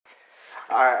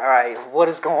All right. What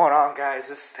is going on,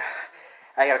 guys?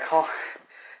 I gotta calm.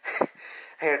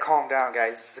 I gotta calm down,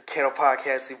 guys. This is a Kettle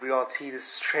Podcast. CBRT.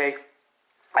 This is Trey.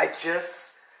 I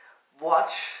just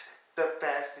watched the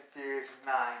Fast and Furious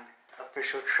 9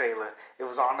 official trailer. It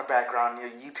was on the background.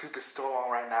 YouTube is still on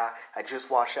right now. I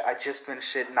just watched it. I just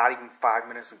finished it not even 5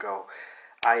 minutes ago.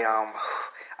 I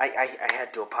had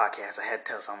to do a podcast. I had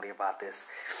to tell somebody about this.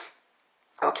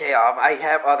 Okay, I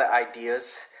have other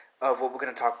ideas of what we're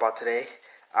gonna talk about today.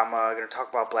 I'm gonna talk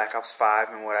about Black Ops 5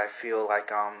 and what I feel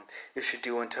like it should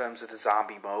do in terms of the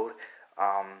zombie mode.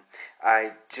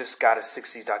 I just got a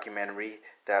 60s documentary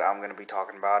that I'm gonna be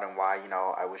talking about and why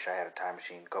I wish I had a time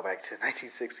machine, go back to the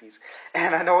 1960s.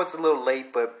 And I know it's a little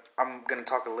late, but I'm gonna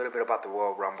talk a little bit about the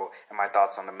Royal Rumble and my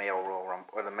thoughts on the male Royal Rumble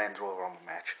or the men's Royal Rumble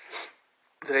match.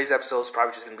 Today's episode is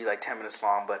probably just going to be like 10 minutes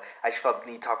long, but I just felt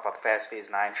the need to talk about the Fast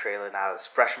Furious 9 trailer now. It's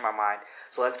fresh in my mind.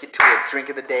 So let's get to it. Drink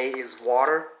of the day is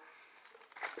water.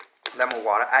 Lemon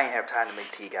water. I ain't have time to make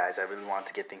tea, guys. I really want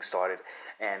to get things started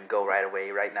and go right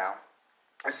away, right now.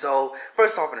 So,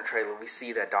 first off in the trailer, we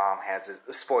see that Dom has his...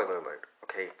 Spoiler alert,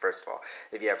 okay? First of all,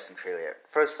 if you haven't seen the trailer yet.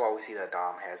 First of all, we see that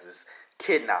Dom has his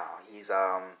kid now. He's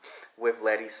with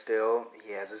Letty still.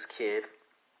 He has his kid.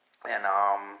 And,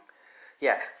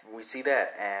 yeah, we see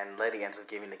that, and Letty ends up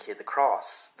giving the kid the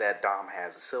cross that Dom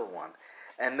has, the silver one.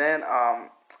 And then, I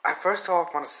first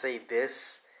off want to say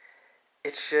this.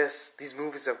 It's just, these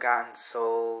movies have gotten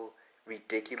so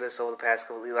ridiculous over the past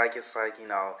couple of years. Like, it's like,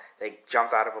 they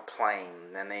jumped out of a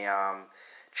plane, and they,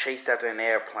 chased after an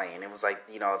airplane. It was like,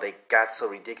 they got so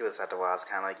ridiculous after a while. It's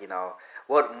kind of like,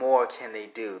 what more can they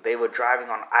do? They were driving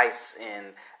on ice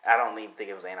in, I don't even think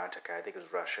it was Antarctica. I think it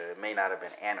was Russia. It may not have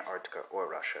been Antarctica or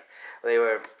Russia. They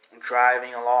were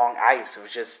driving along ice. It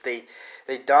was just, they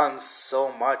done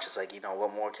so much. It's like,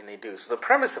 what more can they do? So the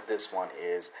premise of this one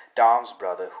is Dom's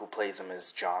brother, who plays him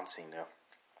as John Cena.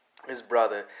 His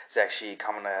brother is actually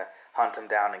coming to hunt him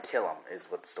down and kill him,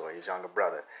 is what the story is, his younger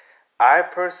brother. I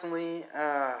personally,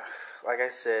 like I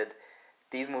said,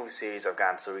 these movie series have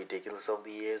gotten so ridiculous over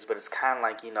the years, but it's kind of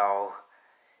like,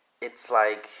 it's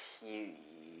like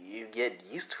you get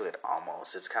used to it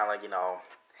almost. It's kind of like,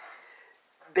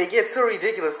 they get so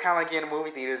ridiculous, kind of like in the movie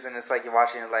theaters, and it's like you're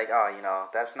watching it like, oh,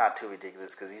 that's not too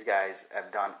ridiculous, because these guys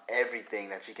have done everything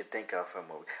that you could think of for a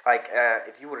movie. Like,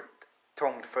 if you would have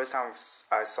told me the first time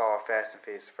I saw Fast and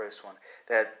Furious, the first one,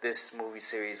 that this movie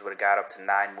series would have got up to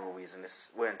 9 movies, and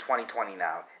we're in 2020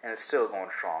 now, and it's still going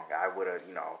strong, I would have,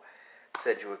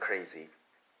 said you were crazy.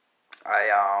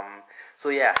 So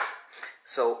yeah,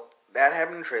 so that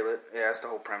happened in the trailer. Yeah, that's the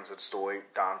whole premise of the story.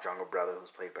 Dom's younger brother,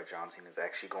 who's played by John Cena, is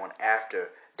actually going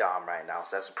after Dom right now,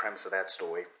 so that's the premise of that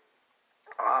story.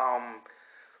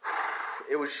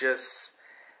 It was just,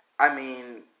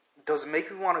 does it make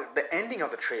me want to, the ending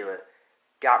of the trailer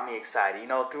got me excited.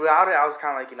 Throughout it, I was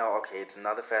kind of like, okay, it's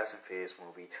another Fast and Furious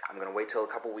movie. I'm going to wait till a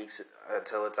couple weeks,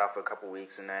 until it's out for a couple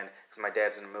weeks, and then, because my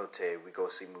dad's in the military, we go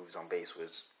see movies on base,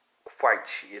 which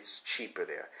it's cheaper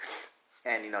there.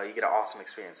 And, you get an awesome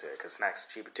experience there, because snacks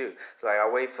are cheaper too. So, like,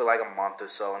 I'll wait for like a month or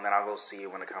so, and then I'll go see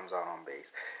it when it comes out on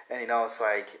base. And, it's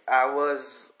like, I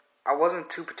was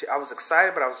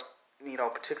excited, but I was,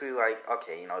 particularly like,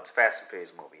 okay, it's a Fast and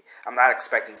Furious movie. I'm not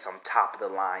expecting some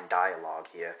top-of-the-line dialogue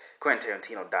here, Quentin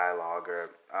Tarantino dialogue, or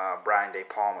Brian De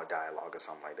Palma dialogue, or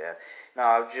something like that. No,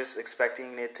 I was just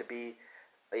expecting it to be,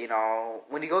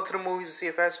 when you go to the movies to see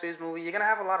a Fast and Furious movie, you're going to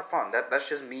have a lot of fun. That's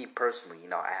just me personally,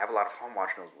 I have a lot of fun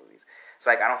watching those movies. It's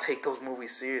like, I don't take those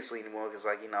movies seriously anymore, because,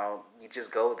 like, you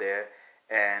just go there,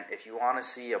 and if you want to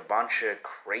see a bunch of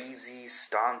crazy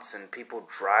stunts and people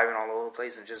driving all over the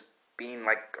place and just being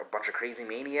like a bunch of crazy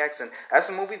maniacs, and that's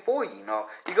a movie for you.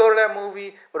 You go to that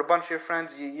movie with a bunch of your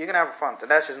friends, you're gonna have fun.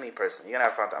 That's just me personally. You're gonna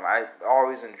have fun time. I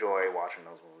always enjoy watching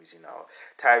those movies.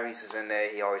 Tyrese is in there.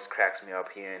 He always cracks me up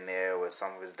here and there with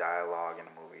some of his dialogue in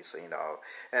the movie. So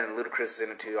and Ludacris is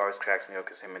in it too. He always cracks me up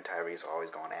because him and Tyrese are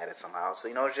always going at it somehow. So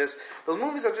it's just, those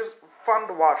movies are just fun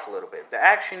to watch a little bit. The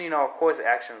action, of course, the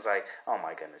action's like, oh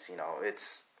my goodness,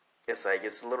 it's like,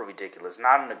 it's a little ridiculous.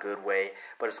 Not in a good way,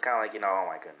 but it's kind of like, oh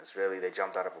my goodness, really? They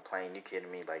jumped out of a plane? You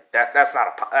kidding me? Like, that's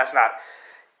not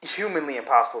humanly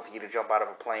impossible for you to jump out of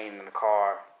a plane in a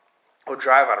car, or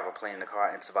drive out of a plane in a car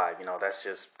and survive. That's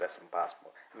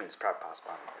impossible. It's probably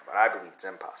possible, I don't know, but I believe it's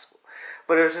impossible.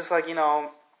 But it was just like,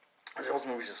 those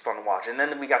movies just fun to watch. And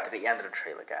then we got to the end of the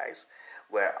trailer, guys,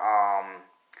 where,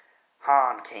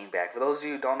 Han came back. For those of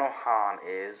you who don't know who Han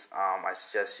is, I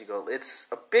suggest you go. It's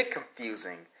a bit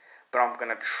confusing, but I'm going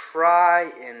to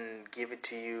try and give it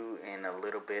to you in a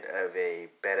little bit of a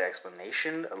better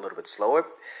explanation, a little bit slower.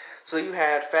 So you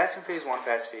had Fast and Furious 1,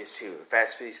 Fast and Furious 2.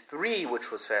 Fast and Furious 3,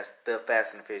 which was the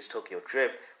Fast and Furious Tokyo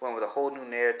Drift, went with a whole new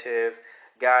narrative.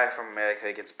 Guy from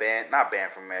America gets banned, not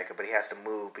banned from America, but he has to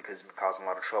move because he's been causing a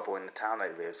lot of trouble in the town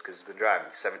that he lives because he's been driving.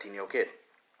 He's a 17-year-old kid.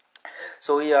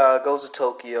 So he goes to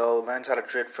Tokyo, learns how to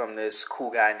drift from this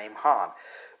cool guy named Han.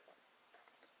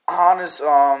 Han is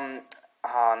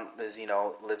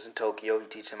lives in Tokyo. He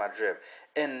teaches him how to drift.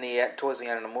 Towards the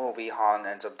end of the movie, Han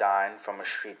ends up dying from a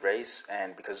street race,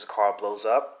 and because his car blows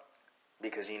up,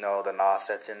 because the NOS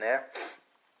sets in there.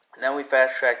 And then we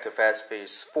fast track to Fast and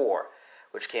Furious 4,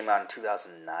 which came out in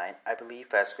 2009, I believe.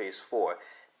 Fast and Furious 4.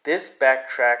 This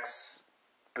backtracks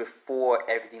before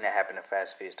everything that happened in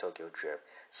Fast and Furious Tokyo Drift.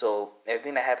 So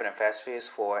everything that happened in Fast and Furious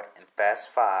 4 and Fast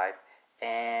 5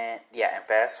 and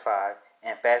Fast 5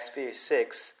 and Fast and Furious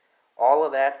 6, all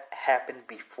of that happened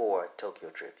before Tokyo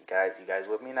Drift. You guys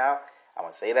with me now? I'm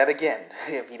going to say that again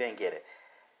if you didn't get it.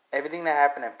 Everything that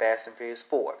happened in Fast and Furious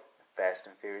 4, Fast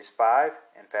and Furious 5,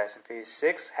 and Fast and Furious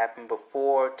 6 happened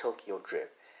before Tokyo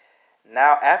Drift.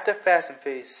 Now, after Fast and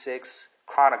Furious 6,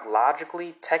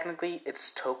 chronologically, technically,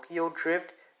 it's Tokyo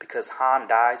Drift because Han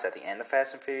dies at the end of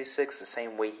Fast and Furious 6 the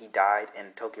same way he died in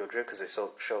Tokyo Drift because they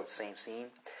showed the same scene.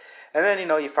 And then,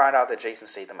 you find out that Jason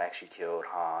Statham actually killed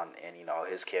Han and,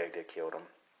 his character killed him.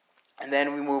 And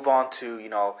then we move on to,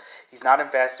 he's not in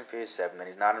Fast and Furious 7, then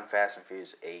he's not in Fast and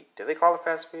Furious 8. Do they call it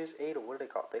Fast and Furious 8, or what do they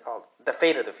call it? They call it The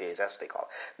Fate of the Furious, that's what they call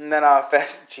it. And then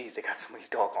they got so many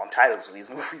doggone titles for these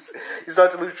movies. You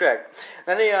start to lose track.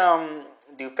 Then they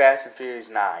do Fast and Furious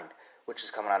 9, which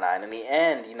is coming out 9. In the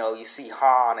end, you see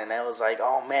Han, and it was like,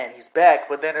 oh man, he's back.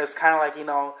 But then it was kind of like,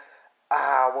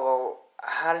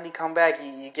 how did he come back?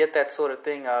 You get that sort of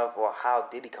thing of, well, how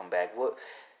did he come back?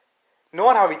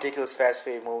 Knowing how ridiculous Fast and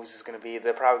Furious movies is going to be,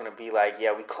 they're probably going to be like,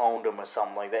 yeah, we cloned him or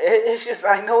something like that. It's just,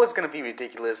 I know it's going to be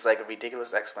ridiculous, like a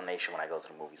ridiculous explanation when I go to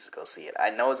the movies to go see it. I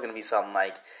know it's going to be something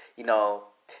like, he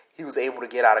was able to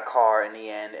get out of car in the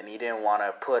end, and he didn't want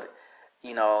to put,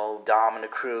 Dom and the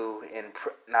crew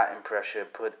not in pressure,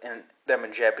 put them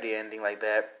in jeopardy or anything like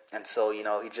that. And so, he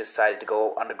just decided to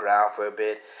go underground for a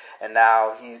bit, and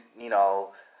now he's,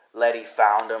 Letty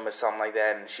found him or something like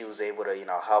that, and she was able to,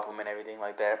 help him and everything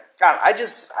like that.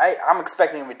 I'm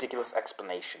expecting a ridiculous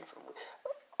explanation from the movie.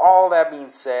 All that being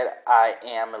said, I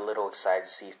am a little excited to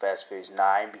see Fast and Furious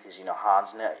 9 because,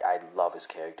 Hans, I love his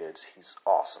character. He's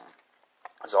awesome.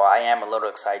 So I am a little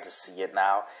excited to see it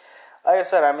now. Like I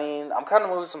said, I'm kind of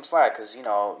moving some slack because,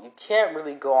 you can't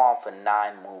really go on for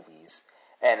 9 movies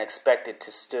and expect it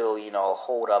to still,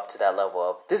 hold up to that level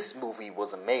of, this movie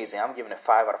was amazing. I'm giving it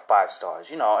 5 out of 5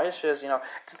 stars. It's just,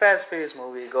 it's a Fast and Furious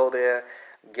movie. Go there,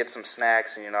 get some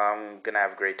snacks, and, I'm going to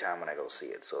have a great time when I go see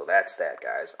it. So that's that,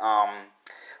 guys.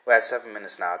 We're at 7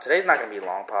 minutes now. Today's not going to be a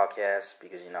long podcast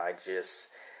because,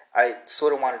 I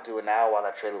sort of want to do it now while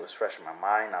that trailer was fresh in my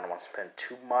mind. I don't want to spend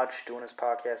too much doing this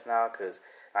podcast now because,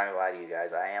 I'm not going to lie to you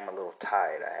guys, I am a little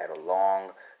tired. I had a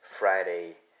long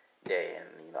Friday day, and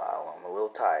I'm a little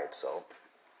tired, so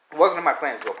it wasn't in my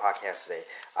plans to do a podcast today.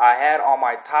 I had all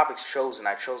my topics chosen.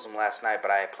 I chose them last night,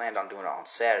 but I had planned on doing it on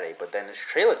Saturday. But then this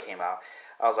trailer came out.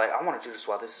 I was like, I want to do this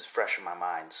while this is fresh in my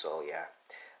mind. So yeah,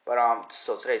 but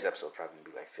so today's episode is probably gonna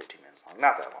be like 15 minutes long.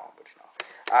 Not that long, but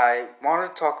I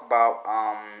wanted to talk about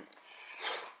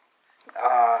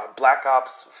Black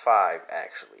Ops 5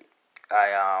 actually.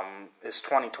 It's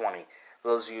 2020. For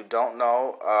those of you who don't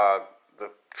know, the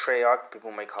Treyarch,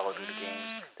 people make Call of Duty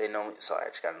games. They know me. Sorry, I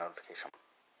just got a notification.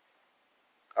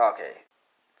 Okay.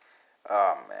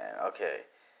 Oh, man. Okay.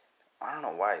 I don't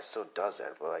know why it still does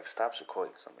that, but, stops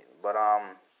recording for some reason. But,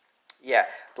 yeah.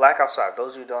 Black Ops 5.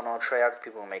 Those who don't know, Treyarch,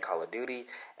 people who make Call of Duty,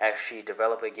 actually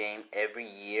develop a game every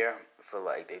year for,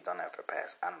 they've done that for the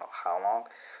past, I don't know how long.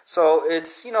 So,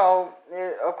 it's,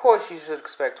 of course you should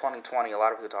expect 2020. A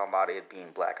lot of people talking about it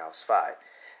being Black Ops 5.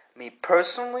 Me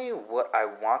personally, what I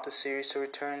want the series to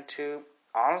return to,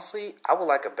 honestly, I would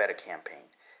like a better campaign.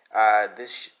 The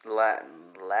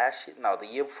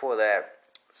year before that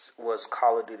was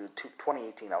Call of Duty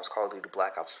 2018. That was Call of Duty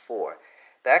Black Ops 4.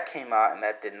 That came out and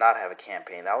that did not have a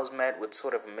campaign. That was met with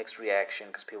sort of a mixed reaction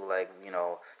because people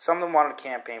some of them wanted a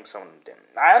campaign, but some of them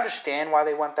didn't. I understand why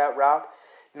they went that route.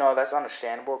 That's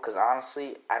understandable because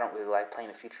honestly, I don't really like playing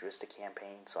a futuristic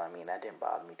campaign. So that didn't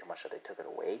bother me too much that they took it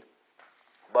away.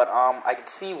 But I can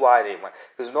see why they went,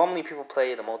 because normally people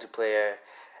play the multiplayer,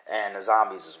 and the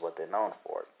zombies is what they're known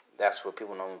for. That's what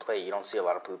people normally play. You don't see a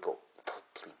lot of people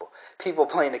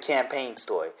playing the campaign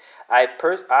story. I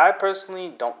personally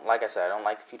don't, like I said, I don't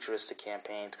like the futuristic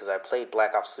campaigns because I played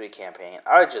Black Ops 3 campaign.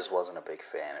 I just wasn't a big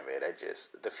fan of it.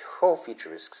 The whole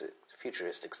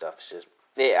futuristic stuff is just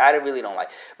I really don't like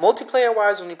multiplayer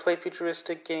wise when you play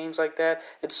futuristic games like that.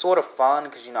 It's sort of fun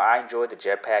because I enjoyed the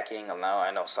jetpacking.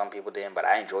 I know some people didn't, but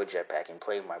I enjoyed jetpacking.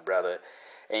 Played with my brother,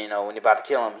 and when you're about to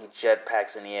kill him, he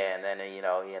jetpacks in the air, and then he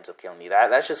ends up killing you.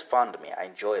 That's just fun to me. I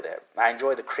enjoy that. I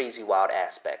enjoy the crazy wild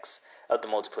aspects of the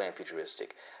multiplayer and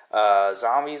futuristic.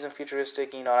 Zombies and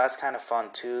futuristic, that's kind of fun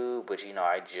too. But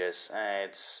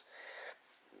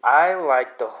I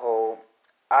like the whole.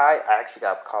 I actually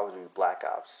got Call of Duty Black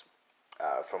Ops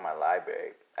from my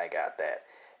library. I got that,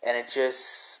 and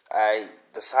I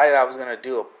decided I was gonna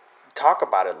talk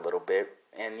about it a little bit,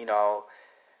 and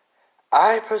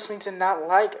I personally did not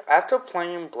like after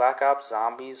playing Black Ops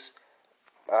One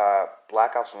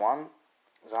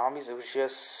Zombies. It was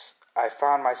just I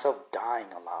found myself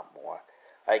dying a lot more.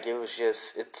 Like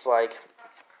it's like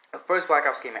the first Black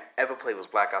Ops game I ever played was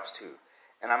Black Ops 2.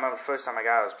 And I remember the first time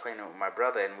I was playing it with my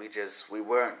brother, and we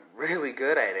weren't really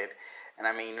good at it. And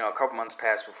I mean, a couple months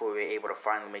passed before we were able to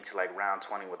finally make to like round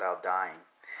 20 without dying.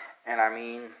 And I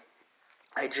mean,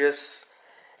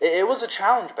 it was a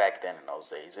challenge back then in those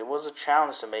days. It was a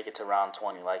challenge to make it to round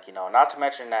 20. Like, not to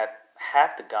mention that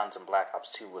half the guns in Black Ops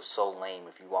 2 was so lame,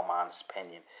 if you want my honest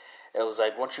opinion. It was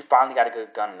like, once you finally got a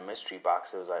good gun in the mystery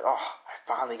box, it was like, oh, I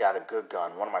finally got a good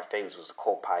gun. One of my favorites was the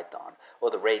Colt Python.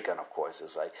 Or the ray gun, of course. It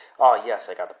was like, oh, yes,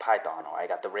 I got the Python, or I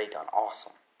got the ray gun.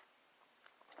 Awesome.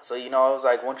 So, it was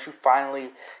like, once you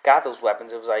finally got those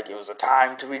weapons, it was like, it was a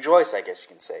time to rejoice, I guess you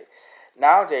can say.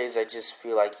 Nowadays, I just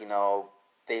feel like,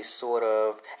 they sort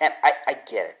of, and I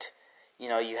get it.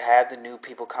 You have the new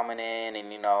people coming in,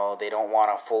 and, they don't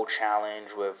want a full challenge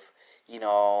with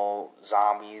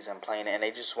zombies and playing it, and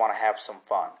they just want to have some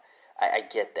fun. I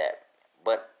get that.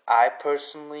 But I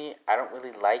personally, I don't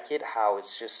really like it how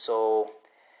it's just so,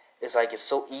 it's like it's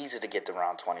so easy to get to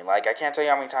round 20. Like, I can't tell you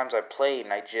how many times I played,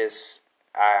 and I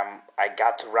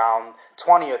got to round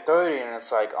 20 or 30, and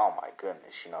it's like, oh my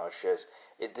goodness, it's just,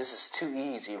 this is too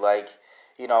easy. Like,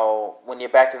 when you're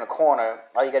backed in the corner,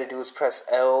 all you gotta do is press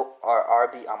L or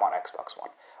RB. I'm on Xbox One.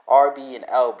 RB and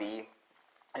LB,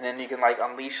 and then you can like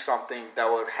unleash something that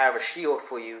would have a shield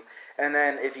for you. And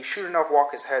then if you shoot enough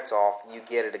walkers' heads off, you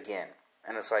get it again.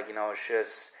 And it's like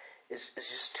it's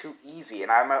just too easy.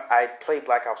 And I played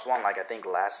Black Ops 1 like I think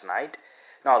last night.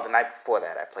 No, the night before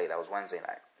that I played. That was Wednesday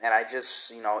night. And I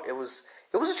just it was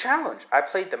a challenge. I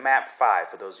played the map 5.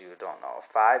 For those of you who don't know,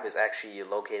 5 is actually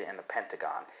located in the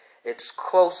Pentagon. It's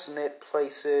close knit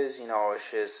places.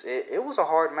 It was a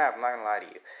hard map. I'm not gonna lie to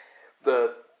you.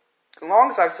 The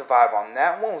longest I survived on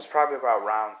that one was probably about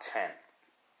round 10.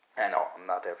 I know, I'm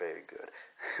not that very good.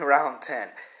 Round 10.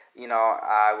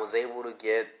 I was able to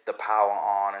get the power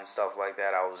on and stuff like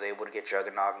that. I was able to get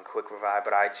Juggernaut and Quick Revive,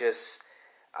 but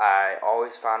I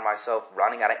always found myself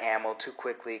running out of ammo too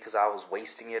quickly because I was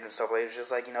wasting it and stuff like that. It was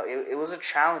just like, it was a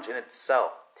challenge in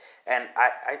itself. And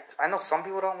I know some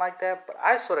people don't like that, but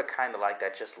I sort of kind of like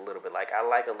that just a little bit. Like, I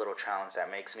like a little challenge that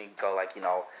makes me go like,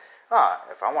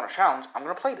 if I want a challenge, I'm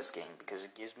going to play this game because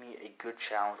it gives me a good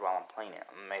challenge while I'm playing it.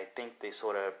 And I think they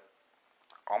sort of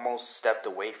almost stepped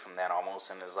away from that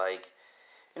almost and is like,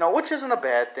 which isn't a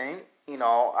bad thing. It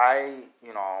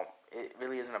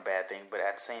really isn't a bad thing. But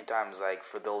at the same time, it's like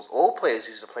for those old players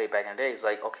who used to play back in the day, it's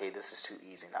like, okay, this is too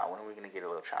easy now. When are we going to get a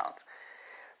little challenge?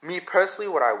 Me personally,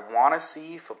 what I want to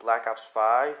see for Black Ops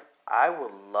 5, I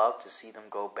would love to see them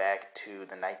go back to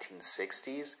the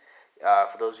 1960s.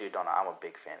 For those of you who don't know, I'm a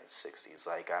big fan of the 60s.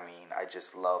 Like, I mean, I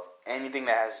just love anything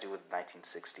that has to do with the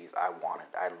 1960s. I want it.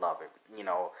 I love it.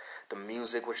 The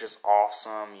music was just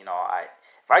awesome.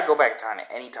 If I go back in time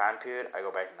to any time period, I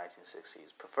go back to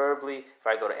 1960s. Preferably, if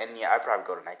I go to any year, I'd probably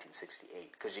go to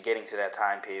 1968. Because you're getting to that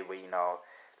time period where,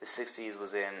 the 60s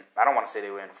was in, I don't want to say they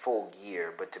were in full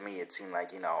gear, but to me it seemed like,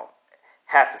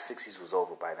 half the 60s was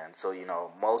over by then. So,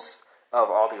 most of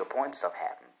all the important stuff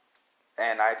happened.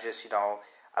 And I just,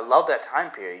 I love that time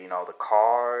period, the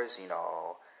cars,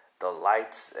 the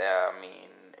lights. I mean,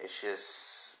 it's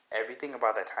just everything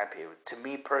about that time period. To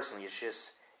me personally,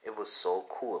 it was so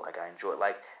cool. Like, I enjoy it.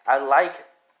 Like, I like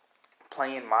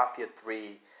playing Mafia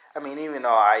 3. I mean, even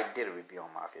though I did a review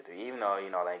on Mafia 3, even though,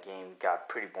 that game got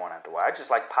pretty boring after a while, I just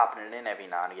like popping it in every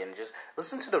now and again and just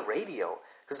listen to the radio.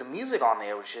 Because the music on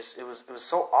there was just, it was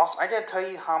so awesome. I can't tell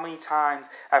you how many times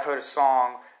I've heard a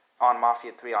song on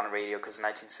Mafia 3 on the radio because the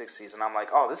 1960s, and I'm like,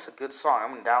 oh, this is a good song.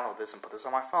 I'm going to download this and put this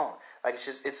on my phone. Like,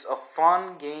 it's a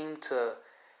fun game to,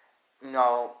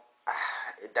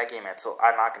 that game had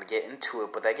I'm not going to get into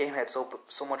it, but that game had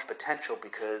so much potential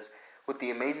because with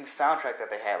the amazing soundtrack that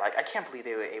they had, like, I can't believe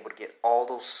they were able to get all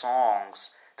those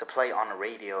songs to play on the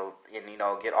radio and,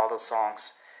 get all those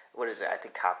songs what is it? I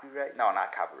think copyright. No,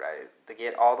 not copyrighted. To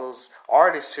get all those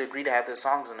artists to agree to have their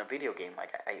songs in a video game.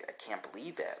 Like I can't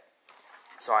believe that.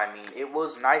 So I mean, it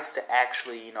was nice to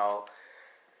actually,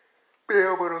 be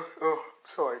able to. Oh,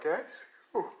 sorry guys.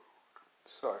 Oh,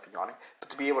 sorry for yawning. But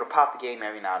to be able to pop the game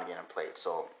every now and again and play it.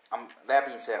 So that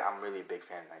being said, I'm really a big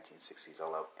fan of 1960s. I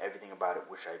love everything about it.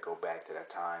 Wish I could go back to that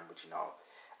time, but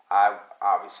I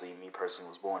obviously, me personally,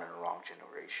 was born in the wrong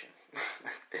generation.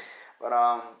 But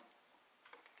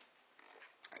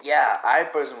yeah, I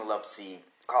personally would love to see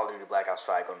Call of Duty Black Ops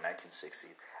 5 go to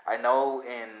 1960s. I know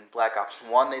in Black Ops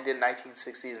 1 they did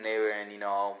 1960s, and they were in,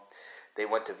 they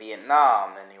went to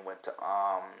Vietnam, and they went to,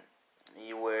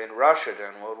 you were in Russia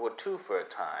during World War II for a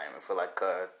time, for like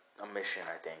a mission,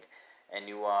 I think. And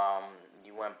you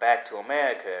went back to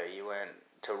America, you went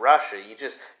to Russia,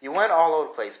 you went all over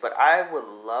the place. But I would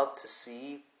love to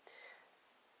see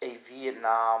a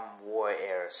Vietnam War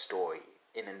era story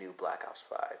in a new Black Ops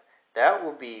 5. That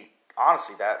would be,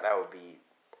 honestly, that would be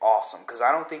awesome. Because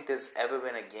I don't think there's ever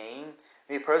been a game,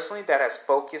 me personally, that has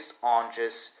focused on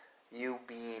just you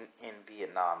being in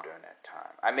Vietnam during that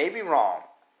time. I may be wrong.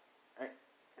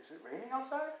 Is it raining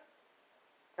outside?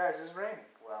 Guys, it's raining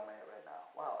where I'm at right now.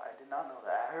 Wow, I did not know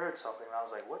that. I heard something and I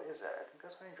was like, what is that? I think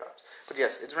that's raindrops. But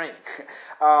yes, it's raining.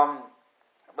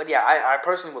 But yeah, I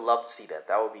personally would love to see that.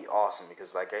 That would be awesome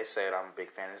because, like I said, I'm a big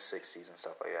fan of the 60s and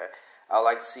stuff like that. I would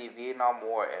like to see Vietnam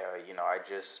War era.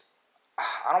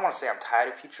 I don't want to say I'm tired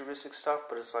of futuristic stuff,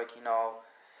 but it's like,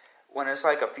 when it's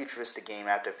like a futuristic game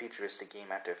after a futuristic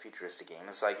game after a futuristic game,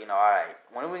 it's like, alright,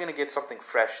 when are we going to get something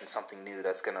fresh and something new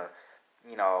that's going to,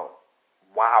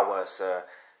 wow us,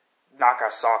 knock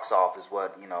our socks off is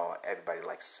what, everybody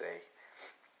likes to say.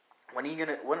 When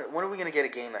are we gonna get a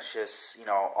game that's just,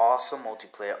 awesome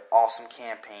multiplayer, awesome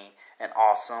campaign, and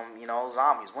awesome,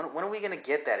 zombies? When are we gonna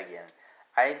get that again?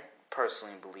 I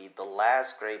personally believe the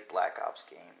last great Black Ops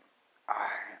game,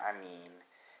 I mean,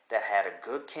 that had a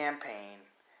good campaign,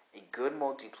 a good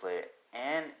multiplayer,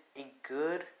 and a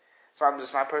good. So I'm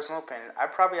just my personal opinion. I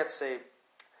probably have to say,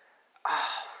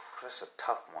 that's a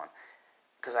tough one,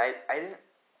 because I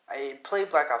played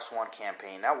Black Ops 1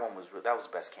 campaign. That was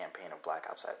the best campaign of Black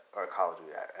Ops or Call of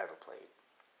Duty I ever played.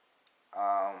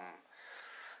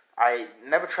 I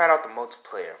never tried out the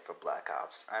multiplayer for Black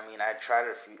Ops. I mean, I tried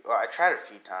it a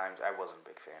few times. I wasn't a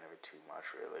big fan of it too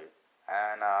much, really.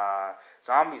 And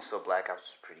zombies for Black Ops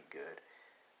was pretty good.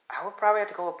 I would probably have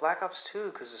to go with Black Ops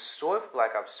 2 because the story for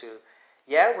Black Ops 2,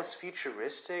 yeah, it was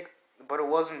futuristic, but it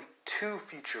wasn't too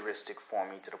futuristic for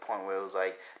me to the point where it was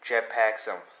like jetpacks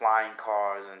and flying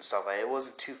cars and stuff. Like, it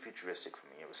wasn't too futuristic for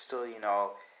me. It was still,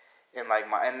 in like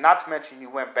and not to mention you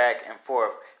went back and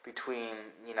forth between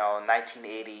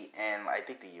 1980 and I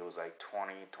think the year was like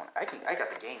 2020. I got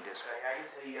the game disc right here. I can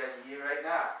tell you guys the year right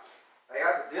now. I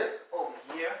got the disc over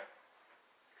here.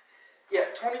 Yeah,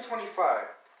 2025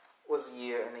 was the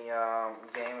year in the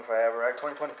game, if I ever right.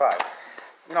 2025.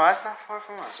 That's not far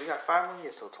from us. We got 5 more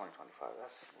years till 2025.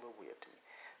 That's a little weird to me.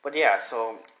 But yeah,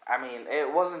 so, I mean,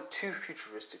 it wasn't too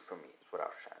futuristic for me, is what I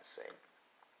was trying to say.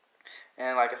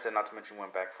 And like I said, not to mention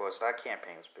went back for it, so that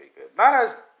campaign was pretty good. Not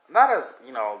as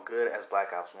good as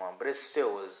Black Ops 1, but it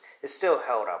still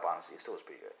held up, honestly. It still was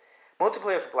pretty good.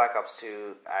 Multiplayer for Black Ops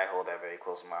 2, I hold that very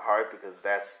close to my heart because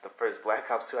that's the first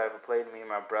Black Ops 2 I ever played, me and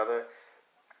my brother.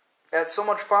 I had so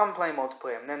much fun playing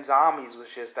multiplayer, and then zombies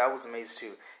that was amazing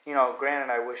too.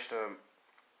 Granted, I wish the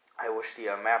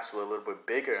maps were a little bit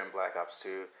bigger in Black Ops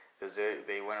 2 because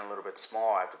they went a little bit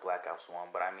small after Black Ops 1,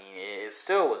 but I mean, it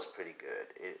still was pretty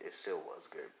good. It still was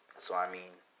good. So I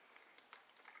mean,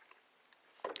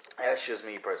 that's just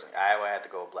me personally. I would have to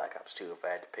go with Black Ops 2 if I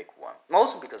had to pick one.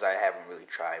 Mostly because I haven't really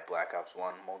tried Black Ops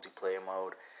 1 multiplayer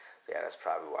mode. So yeah, that's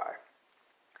probably why.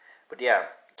 But yeah,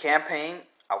 campaign,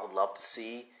 I would love to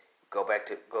see go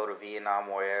to Vietnam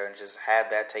War era and just have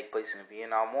that take place in the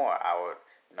Vietnam War. I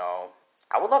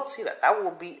would love to see that. That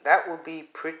would be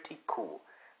pretty cool,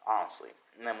 honestly.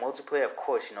 And then multiplayer, of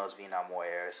course, it's Vietnam War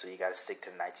era, so you got to stick to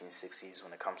the 1960s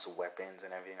when it comes to weapons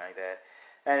and everything like that.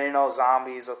 And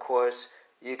zombies, of course,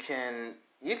 you can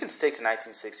stick to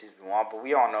 1960s if you want, but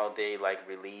we all know they like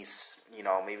release,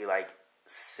 maybe like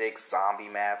 6 zombie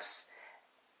maps,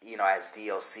 as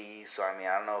DLC. So I mean,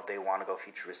 I don't know if they want to go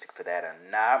futuristic for that or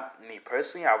not. Me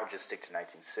personally, I would just stick to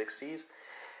 1960s.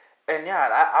 And yeah,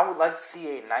 I would like to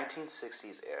see a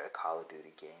 1960s era Call of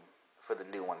Duty game for the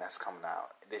new one that's coming out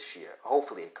this year.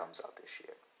 Hopefully it comes out this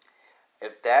year.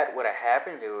 If that would have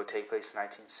happened, it would take place in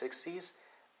 1960s.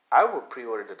 I would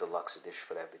pre-order the deluxe edition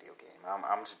for that video game.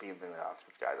 I'm just being really honest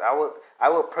with you guys. I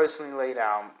would personally lay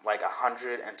down like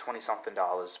 $120 something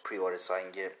pre-order so I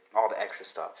can get all the extra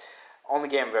stuff. Only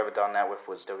game I've ever done that with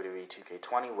was WWE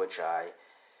 2K20, which I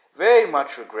very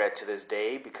much regret to this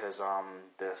day because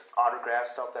this autograph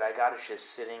stuff that I got is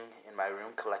just sitting in my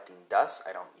room collecting dust.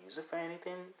 I don't use it for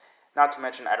anything. Not to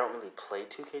mention, I don't really play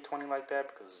 2K20 like that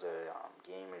because the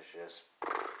game is just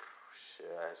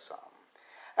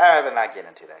I'd rather not get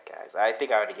into that, guys. I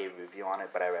think I already gave a review on it,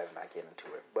 but I'd rather not get into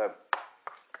it. But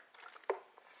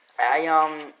I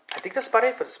think that's about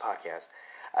it for this podcast.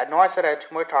 I know I said I had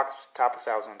two more topics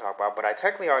I was going to talk about, but I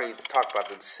technically already talked about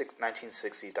the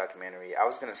 1960s documentary. I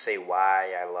was going to say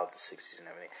why I love the 60s and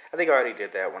everything. I think I already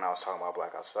did that when I was talking about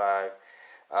Black Ops 5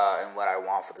 and what I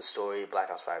want for the story. Black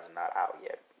Ops 5 is not out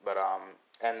yet. But,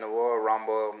 and the Royal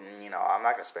Rumble, I'm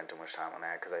not going to spend too much time on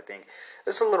that because I think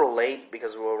it's a little late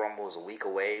because the Royal Rumble is a week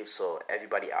away, so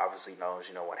everybody obviously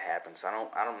knows, what happened. So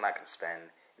I'm not going to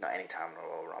spend any time in the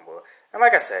Royal Rumble. And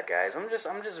like I said, guys, I'm just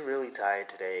really tired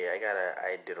today.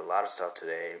 I did a lot of stuff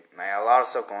today. I got a lot of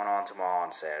stuff going on tomorrow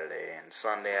on Saturday and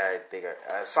Sunday. I think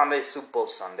Sunday, Super Bowl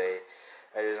Sunday,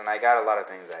 and I got a lot of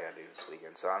things I gotta do this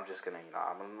weekend. So I'm just gonna,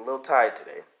 I'm a little tired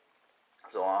today.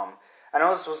 So I know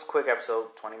this was a quick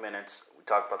episode, 20 minutes. We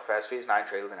talked about the Fast Furious 9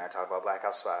 trailer, and I talked about Black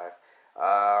Ops 5.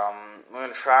 We're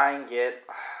gonna try and get.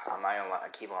 I'm not gonna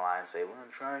keep on lying and say we're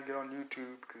gonna try and get on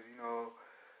YouTube because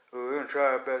we're going to try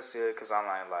our best here, because I'm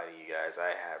not going to lie to you guys.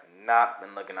 I have not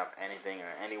been looking up anything or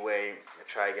any way to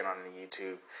try to get on the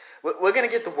YouTube. We're going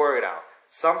to get the word out.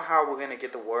 Somehow we're going to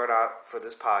get the word out for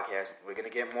this podcast. We're going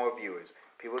to get more viewers.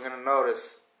 People are going to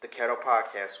notice the Keto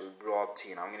Podcast with Brawl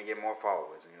T, and I'm going to get more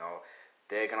followers.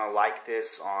 They're going to like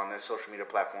this on their social media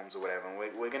platforms or whatever. And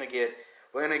we're going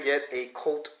to get a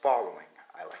cult following,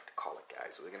 I like to call it,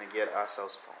 guys. We're going to get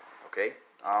ourselves following, okay?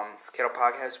 It's Keto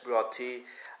Podcast, Brawl T.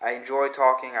 I enjoy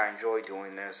talking. I enjoy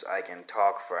doing this. I can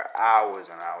talk for hours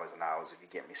and hours and hours if you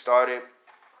get me started.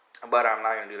 But I'm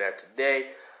not going to do that today.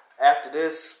 After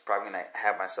this, probably going to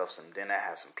have myself some dinner,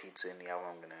 have some pizza in the oven.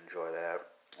 I'm going to enjoy that.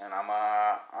 And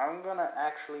I'm going to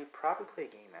actually probably play a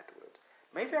game afterwards.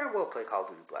 Maybe I will play Call of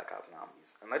Duty Black Ops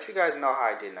Zombies. And let you guys know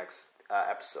how I did next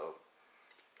episode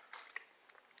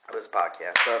of this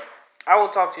podcast. But I will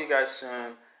talk to you guys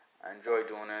soon. I enjoy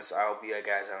doing this. I hope you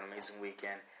guys have an amazing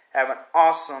weekend. Have an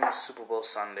awesome Super Bowl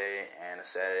Sunday and a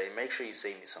Saturday. Make sure you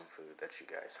save me some food that you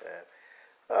guys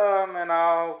have. And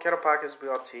I'll Kettle Pockets,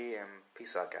 BLT, and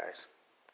peace out, guys.